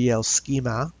CTDL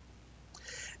schema,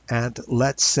 and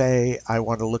let's say I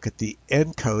want to look at the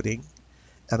encoding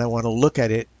and I want to look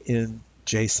at it in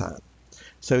JSON.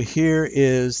 So here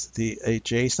is a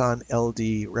JSON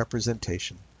LD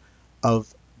representation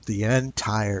of the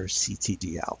entire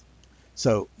CTDL.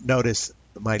 So notice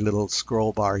my little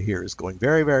scroll bar here is going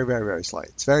very, very, very, very slow.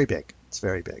 It's very big. It's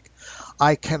very big.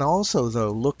 I can also,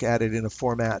 though, look at it in a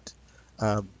format,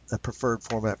 a preferred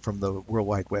format from the World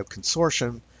Wide Web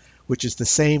Consortium, which is the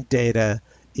same data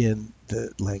in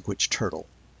the language turtle.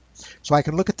 So I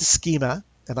can look at the schema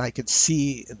and I can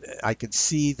see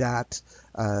that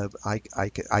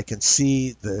I can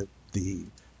see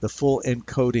the full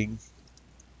encoding.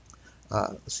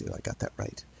 Let's see if I got that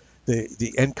right.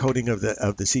 The encoding of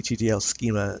the CTDL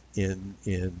schema in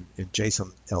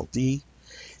JSON LD.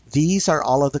 These are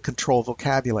all of the control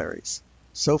vocabularies.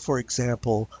 So, for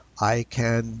example, I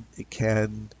can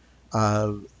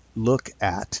look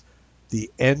at the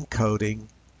encoding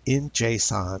in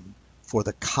JSON for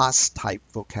the cost type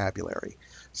vocabulary.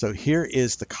 So here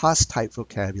is the cost type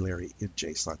vocabulary in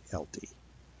JSON LD.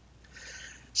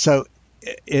 So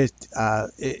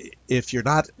if you're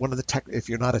not if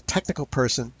you're not a technical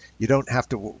person, you don't have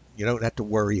to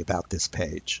worry about this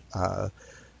page.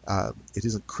 It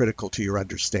isn't critical to your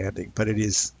understanding, but it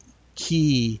is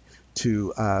key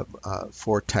to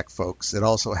for tech folks. It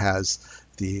also has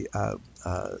the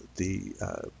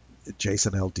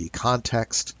JSON LD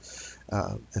context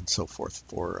and so forth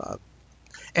for.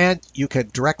 And you can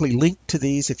directly link to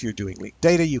these if you're doing linked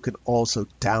data. You can also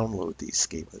download these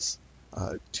schemas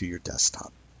to your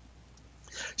desktop.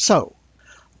 So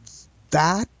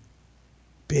that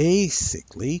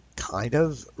basically kind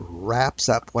of wraps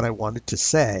up what I wanted to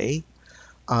say.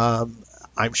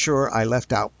 I'm sure I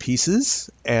left out pieces,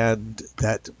 and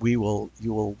that you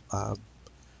will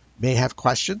may have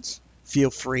questions.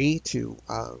 Feel free to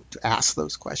ask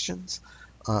those questions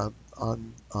on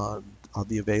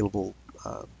the available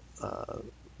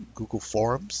Google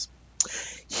Forums.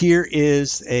 Here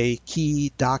is a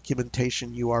key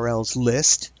documentation URLs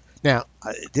list. Now,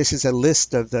 this is a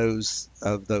list of those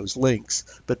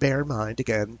links, but bear in mind,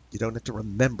 again, you don't have to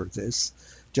remember this.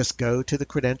 Just go to the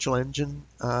Credential Engine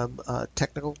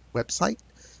technical website,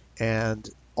 and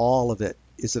all of it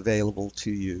is available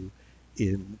to you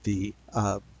in the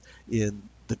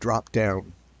drop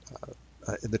down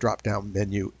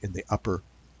menu in the upper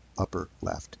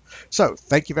left. So,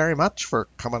 thank you very much for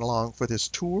coming along for this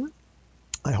tour.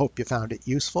 I hope you found it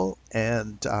useful,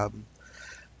 and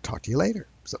talk to you later.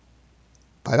 So,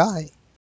 bye-bye.